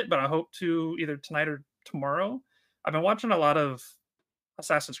started it, but I hope to either tonight or tomorrow. I've been watching a lot of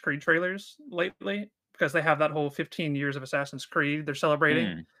Assassin's Creed trailers lately, because they have that whole 15 years of Assassin's Creed they're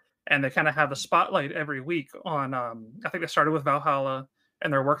celebrating, and they kind of have the spotlight every week on I think they started with Valhalla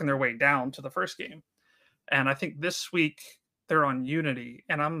and they're working their way down to the first game, and I think this week they're on Unity,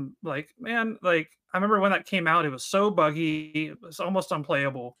 and I'm like, man, like I remember when that came out, it was so buggy, it was almost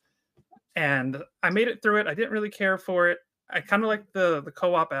unplayable, and I made it through it. I didn't really care for it. I kind of like the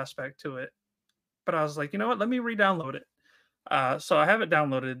co-op aspect to it, but I was like, you know what, let me re-download it. So I have it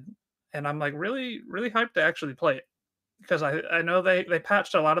downloaded, and I'm like really, really hyped to actually play it because I know they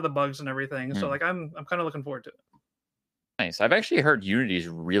patched a lot of the bugs and everything. So Mm. like I'm kind of looking forward to it. Nice. I've actually heard Unity's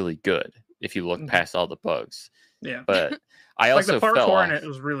really good if you look Mhm. past all the bugs. Yeah, But I like the also fell parkour in off. it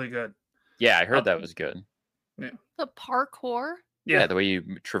was really good. Yeah, I heard Oh, that was good. yeah, The parkour? Yeah, yeah, the way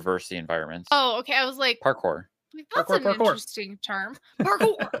you traverse the environments. Oh, okay. I was like, Parkour. that's Parkour, an parkour. interesting term.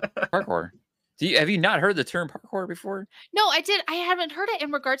 Parkour. Parkour. Have you not heard the term parkour before? No, I did. I haven't heard it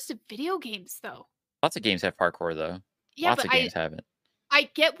in regards to video games, though. Lots of games have parkour, though. Yeah, Lots but of games have it. I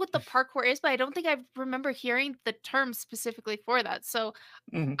get what the parkour is, but I don't think I remember hearing the term specifically for that. So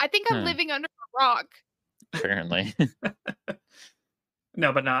Mhm. I think I'm living under a rock. Apparently.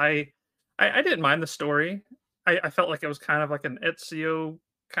 No, but no, I didn't mind the story. I felt like it was kind of like an Ezio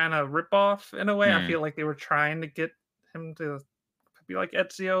kind of ripoff in a way. I Hmm. feel like they were trying to get him to be like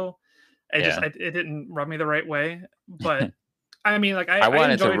Ezio. It didn't rub me the right way. But I mean, like I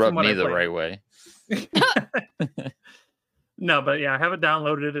wanted to enjoyed rub from what me I the played. right way. No, but yeah, I have it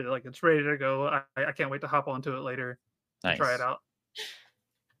downloaded. Like it's ready to go. I can't wait to hop onto it later and try it Nice. out.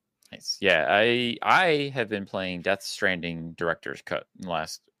 Nice. Yeah, I have been playing Death Stranding Director's Cut in the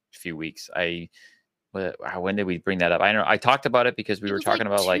last few weeks. When did we bring that up? I know I talked about it because we It were was, talking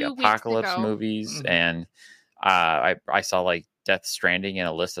like, about like 2 weeks apocalypse ago. movies, Mhm. and I saw like Death Stranding in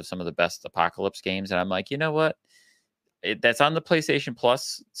a list of some of the best apocalypse games, and I'm like, you know what? That's on the PlayStation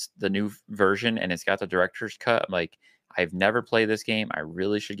Plus, the new version, and it's got the director's cut. I'm like, I've never played this game. I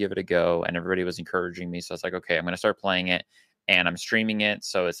really should give it a go. And everybody was encouraging me, so I was like, okay, I'm going to start playing it, and I'm streaming it.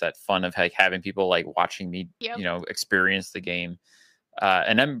 So it's that fun of like having people like watching me, Yep. experience the game.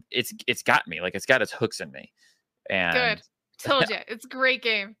 And it's got me, like it's got its hooks in me. And Good. Told you. It's a great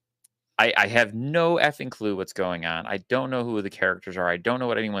game. I have no effing clue what's going on. I don't know who the characters are. I don't know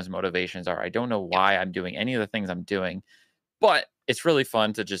what anyone's motivations are. I don't know why I'm doing any of the things I'm doing. But it's really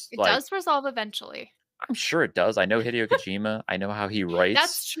fun to just It like. does resolve eventually. I'm sure it does. I know Hideo Kojima. I know how he writes.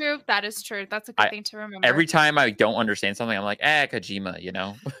 That's true. That is true. That's a good thing to remember. Every time I don't understand something, I'm like, Kojima,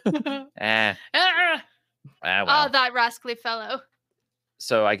 Well. Oh, that rascally fellow.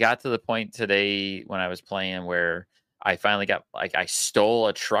 So I got to the point today when I was playing where I finally got I stole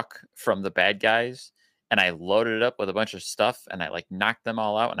a truck from the bad guys and I loaded it up with a bunch of stuff and I like knocked them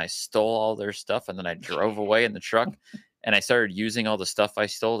all out and I stole all their stuff and then I drove away in the truck and I started using all the stuff I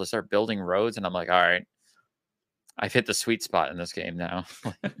stole to start building roads and I'm like, all right, I've hit the sweet spot in this game now.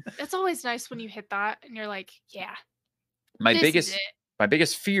 It's always nice when you hit that and you're like, yeah. My this is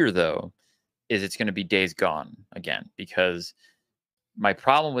biggest fear though is it's going to be Days Gone again, because my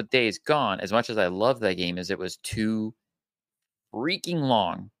problem with Days Gone, as much as I love that game, is it was too freaking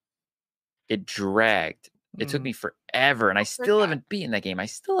long. It dragged. It took me forever, and I still haven't beaten that game.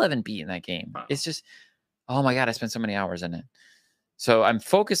 Wow. It's just, oh my God, I spent so many hours in it. So I'm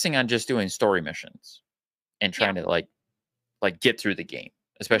focusing on just doing story missions and trying to like get through the game.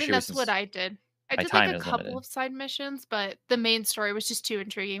 Especially that's what I did. I did like a couple of side missions, but the main story was just too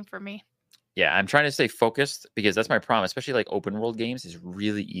intriguing for me. Yeah, I'm trying to stay focused because that's my problem. Especially like open world games is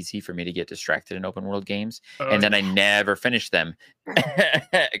really easy for me to get distracted in open world games, and then I never finish them.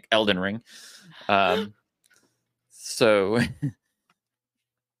 Elden Ring. So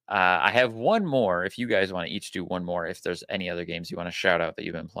I have one more. If you guys want to each do one more, if there's any other games you want to shout out that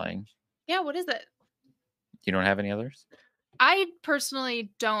you've been playing. Yeah, what is it? You don't have any others? I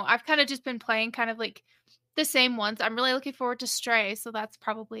personally don't. I've kind of just been playing kind of like the same ones. I'm really looking forward to Stray, so that's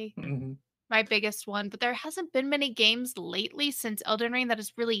probably my biggest one. But there hasn't been many games lately since Elden Ring that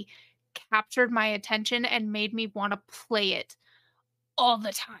has really captured my attention and made me want to play it all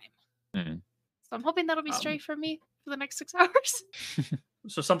the time. Mm-hmm. So I'm hoping that'll be Stray for me for the next 6 hours.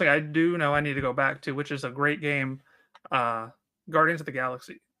 So something I do know I need to go back to, which is a great game, Guardians of the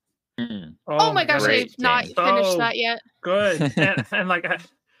Galaxy. Mm-hmm. Oh my gosh, I've not finished that yet. Good. and like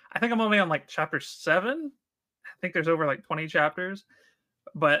I think I'm only on like chapter 7. I think there's over like 20 chapters.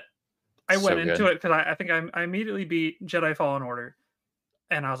 But I went into it because I think I immediately beat Jedi Fallen Order.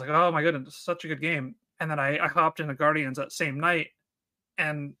 And I was like, oh my goodness, such a good game. And then I hopped into Guardians that same night.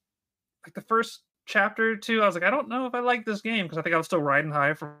 And like the first chapter or 2, I was like, I don't know if I like this game because I think I was still riding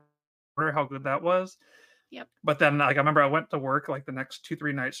high for how good that was. Yep. But then like I remember I went to work like the next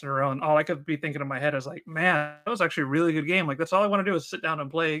 2-3 nights in a row, and all I could be thinking in my head is like, man, that was actually a really good game. Like that's all I want to do is sit down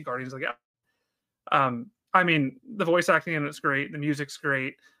and play Guardians of the Galaxy. I mean, the voice acting in it's great, the music's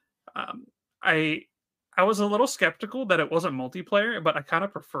great. I was a little skeptical that it wasn't multiplayer, but I kind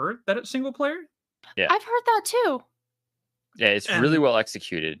of preferred that it's single player. Yeah, I've heard that too. Yeah, it's really well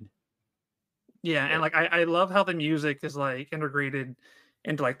executed. Yeah, and like I love how the music is like integrated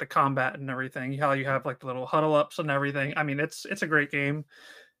into like the combat and everything. How you have like the little huddle ups and everything. I mean, it's a great game.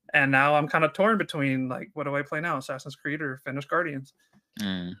 And now I'm kind of torn between like, what do I play now, Assassin's Creed or finish Guardians?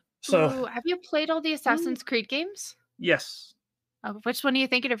 Mm. So, Ooh, have you played all the Assassin's Creed games? yes, Which one are you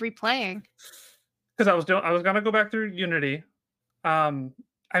thinking of replaying? because I was gonna go back through Unity. I mean,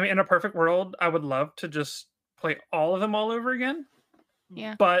 in a perfect world, I would love to just play all of them all over again.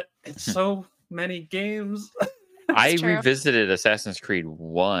 Yeah. But it's so many games. I true. revisited Assassin's Creed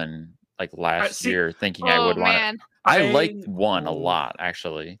 1 like last year, thinking I Oh would want to. man, I liked 1 a Ooh. lot,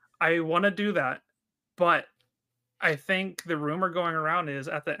 actually. I want to do that, but I think the rumor going around is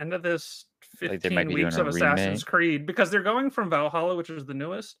at the end of this Like they might 15 be weeks doing of a Assassin's remake. Creed, because they're going from Valhalla, which is the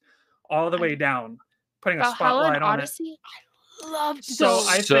newest, all the way down, putting a Valhalla spotlight and on it. Odyssey. I loved So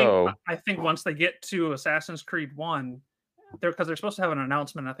those. I think once they get to Assassin's Creed 1, they're supposed to have an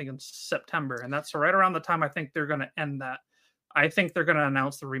announcement, I think in September, and that's right around the time I think they're going to end that. I think they're going to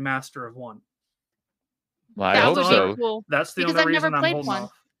announce the remaster of 1. Well, I That hope would be so. cool. That's the Because only I've never reason I'm played holding one.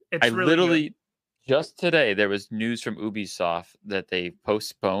 off. It's I really literally just today there was news from Ubisoft that they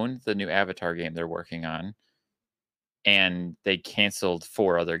postponed the new Avatar game they're working on, and they canceled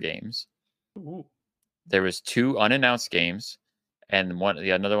 4 other games. good. Ooh. There was 2 unannounced games, and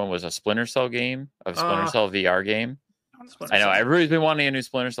another one was a Splinter Cell game, a Splinter Cell VR game. Splinter I know Cell. everybody's been wanting a new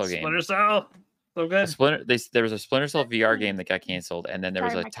Splinter Cell game. Splinter Cell, so good. There was a Splinter Cell VR game that got canceled, and then there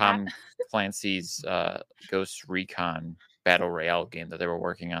was Sorry, a my cat. Tom Clancy's Ghost Recon Battle Royale game that they were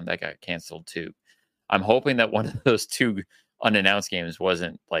working on that got canceled too. I'm hoping that one of those 2 unannounced games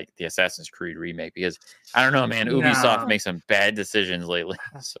wasn't like the Assassin's Creed remake, because I don't know, man. Ubisoft Nah. makes some bad decisions lately.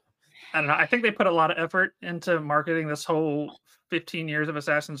 So, I don't know. I think they put a lot of effort into marketing this whole 15 years of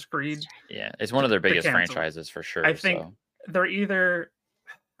Assassin's Creed. yeah, it's one of their biggest cancel. franchises for sure. I think so. they're either.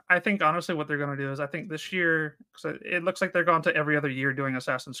 I think honestly, what they're going to do is, I think this year, because it looks like they're going to every other year doing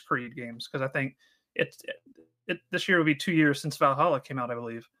Assassin's Creed games. Because I think this year will be 2 years since Valhalla came out, I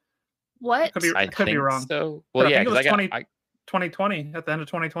believe. What? I could be think wrong. so. But Well, I yeah, think it because was 2020. At the end of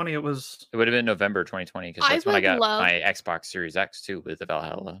 2020, it was. it would have been November 2020, because I that's when I would got love- my Xbox Series X too with the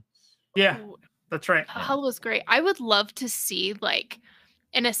Valhalla. Yeah, Ooh, that's right. Valhalla was great. I would love to see like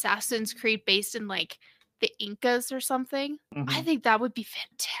an Assassin's Creed based in like the Incas or something. Mhm. I think that would be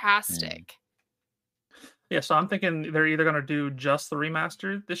fantastic. Yeah, so I'm thinking they're either going to do just the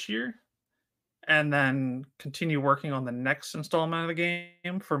remaster this year, and then continue working on the next installment of the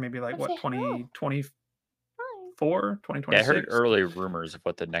game for maybe like Let's what, say, oh. 2024, 2026. Yeah, I heard early rumors of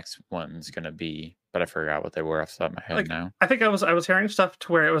what the next one's gonna be, but I forgot what they were off the top of my head Like, now. I think I was hearing stuff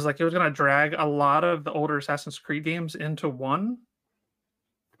to where it was like it was going to drag a lot of the older Assassin's Creed games into one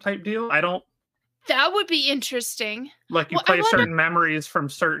type deal. I don't That would be interesting. like you Well, I play wonder- certain memories from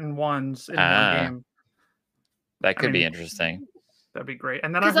certain ones in Ah. one game. That could be mean, interesting. That'd be great.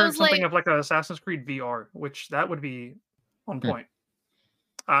 And then I 'Cause I heard was something like- of like an Assassin's Creed VR, which that would be on Hmm. point.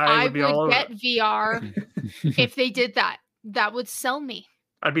 I would be all over get it. VR if they did that. That would sell me.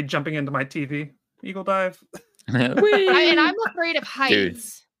 I'd be jumping into my TV. Eagle dive. And I'm afraid of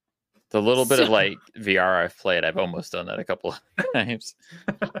heights. The little bit of So- like VR I've played, I've almost done that a couple of times.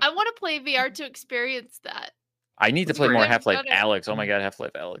 I want to play VR to experience that. I need to That's play more great. Half-Life Got it. Alex. Oh my god,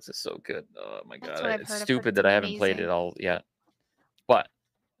 Half-Life Alex is so good. Oh my That's god, what I've it's heard. I've heard stupid it's that I haven't played amazing. it all yet. But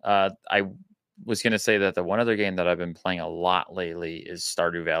I was gonna say that the one other game that I've been playing a lot lately is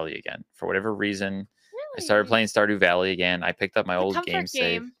Stardew Valley again. For whatever reason, I started Really? playing Stardew Valley again. I picked up my The old comfort game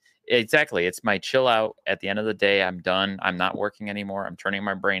save. game. Exactly. It's my chill out. At the end of the day, I'm done. I'm not working anymore. I'm turning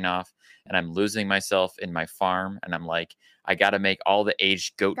my brain off, and I'm losing myself in my farm. And I'm like, I got to make all the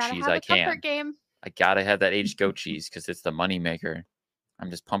aged goat Gotta cheese have I a comfort can. game. I got to have that aged goat cheese because it's the money maker. I'm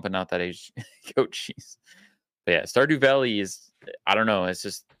just pumping out that aged goat cheese. But yeah, Stardew Valley is, I don't know. It's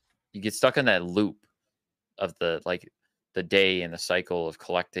just, you get stuck in that loop of the day and the cycle of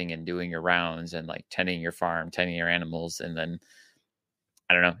collecting and doing your rounds and like tending your farm, tending your animals. And then,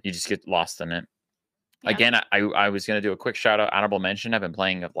 I don't know, you just get lost in it. Yeah. Again, I was going to do a quick shout out, honorable mention. I've been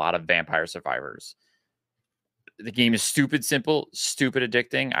playing a lot of Vampire Survivors. The game is stupid simple, stupid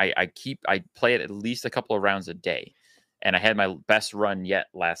addicting. I play it at least a couple of rounds a day. And I had my best run yet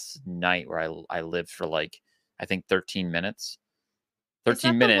last night where I lived for like, I think 13 minutes.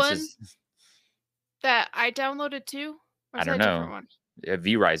 13 the minutes one- is That I downloaded too? Or I is don't that a know. different one?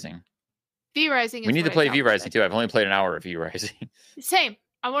 V Rising. V Rising. We need to play V Rising too. I've only played an hour of V Rising. Same.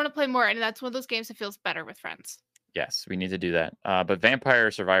 I want to play more, and that's one of those games that feels better with friends. Yes, we need to do that. But Vampire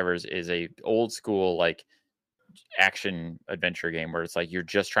Survivors is a old school like action adventure game where it's like you're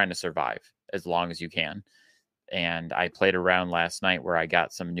just trying to survive as long as you can. And I played around last night where I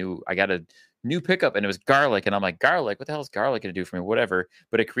got a new pickup, and it was garlic, and I'm like, garlic? What the hell is garlic going to do for me? Whatever.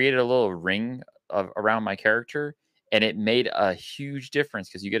 But it created a little ring around my character, and it made a huge difference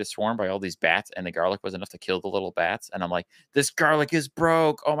because you get swarmed by all these bats, and the garlic was enough to kill the little bats. And I'm like, this garlic is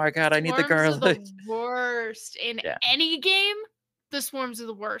broke. Oh my god, I need the Swarms garlic. are the worst in Yeah. any game. The swarms are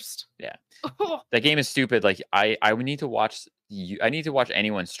the worst. Yeah, that game is stupid. Like I need to watch. I need to watch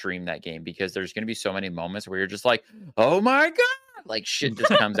anyone stream that game because there's going to be so many moments where you're just like, oh my god, like shit just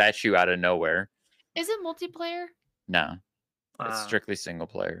comes at you out of nowhere. Is it multiplayer? No, it's strictly single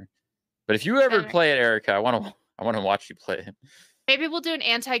player. But if you ever play it, Erica, I want to watch you play it. Maybe we'll do an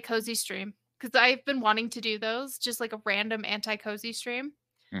anti-cozy stream because I've been wanting to do those, just like a random anti-cozy stream.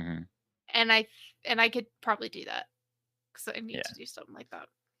 Mm-hmm. And I could probably do that because I need to do something like that.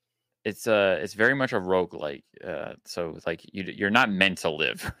 It's very much a roguelike. So like you're not meant to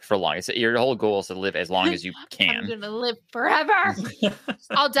live for long. Your whole goal is to live as long as you can. I'm gonna live forever.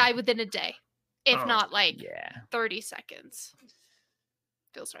 I'll die within a day, if not like 30 seconds.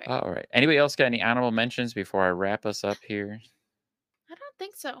 Feels right. All right. Anybody else got any honorable mentions before I wrap us up here? I don't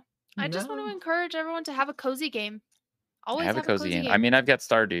think so. I just want to encourage everyone to have a cozy game. Always have a cozy game. I mean, I've got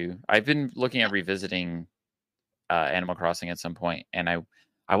Stardew. I've been looking at revisiting Animal Crossing at some point, and I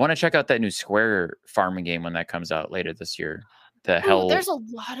want to check out that new Square farming game when that comes out later this year. There's a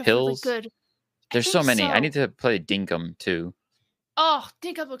lot of Hills. really good. There's so many. I need to play Dinkum too. Oh,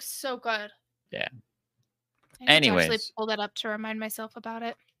 Dinkum looks so good. Yeah. Anyways, actually pull that up to remind myself about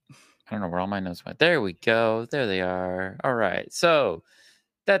it. I don't know where all my notes went. There we go. There they are. All right. So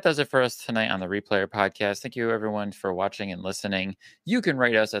that does it for us tonight on the Replayer Podcast. Thank you, everyone, for watching and listening. You can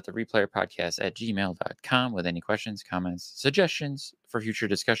write us at the replayerpodcast@gmail.com with any questions, comments, suggestions for future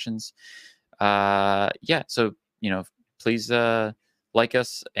discussions. So, please like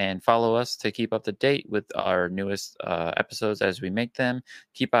us and follow us to keep up to date with our newest episodes as we make them.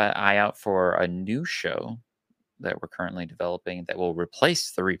 Keep an eye out for a new show that we're currently developing that will replace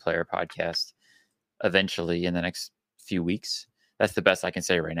the Replayer Podcast eventually in the next few weeks. That's the best I can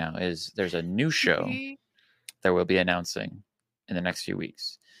say right now. Is there's a new show that we'll be announcing in the next few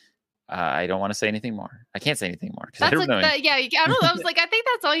weeks. I don't want to say anything more. I can't say anything more because I don't know. I don't know. I was like, I think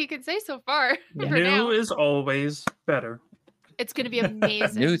that's all you can say so far. New is always better. It's going to be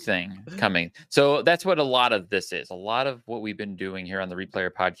amazing. New thing coming. So that's what a lot of this is. A lot of what we've been doing here on the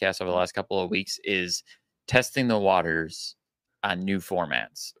Replayer Podcast over the last couple of weeks is testing the waters on new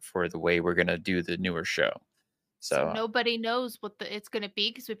formats for the way we're going to do the newer show. So nobody knows what it's going to be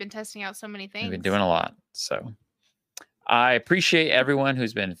because we've been testing out so many things. We've been doing a lot. So I appreciate everyone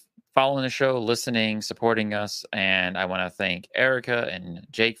who's been following the show, listening, supporting us. And I want to thank Erica and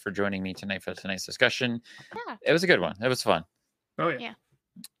Jake for joining me tonight for tonight's discussion. Yeah. It was a good one. It was fun. Oh, yeah.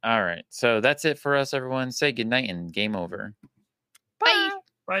 All right. So that's it for us, everyone. Say goodnight and game over. Bye.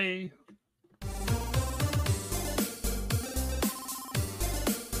 Bye.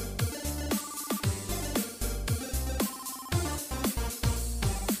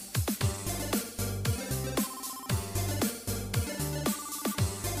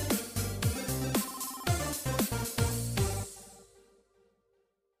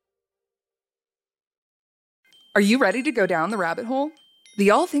 Are you ready to go down the rabbit hole?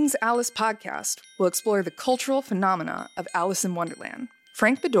 The All Things Alice podcast will explore the cultural phenomena of Alice in Wonderland.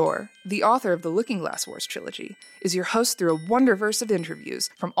 Frank Bedore, the author of the Looking Glass Wars trilogy, is your host through a wonderverse of interviews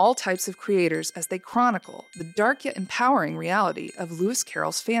from all types of creators as they chronicle the dark yet empowering reality of Lewis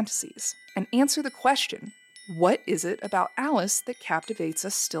Carroll's fantasies and answer the question, what is it about Alice that captivates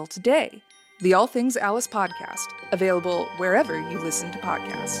us still today? The All Things Alice podcast, available wherever you listen to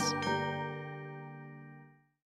podcasts.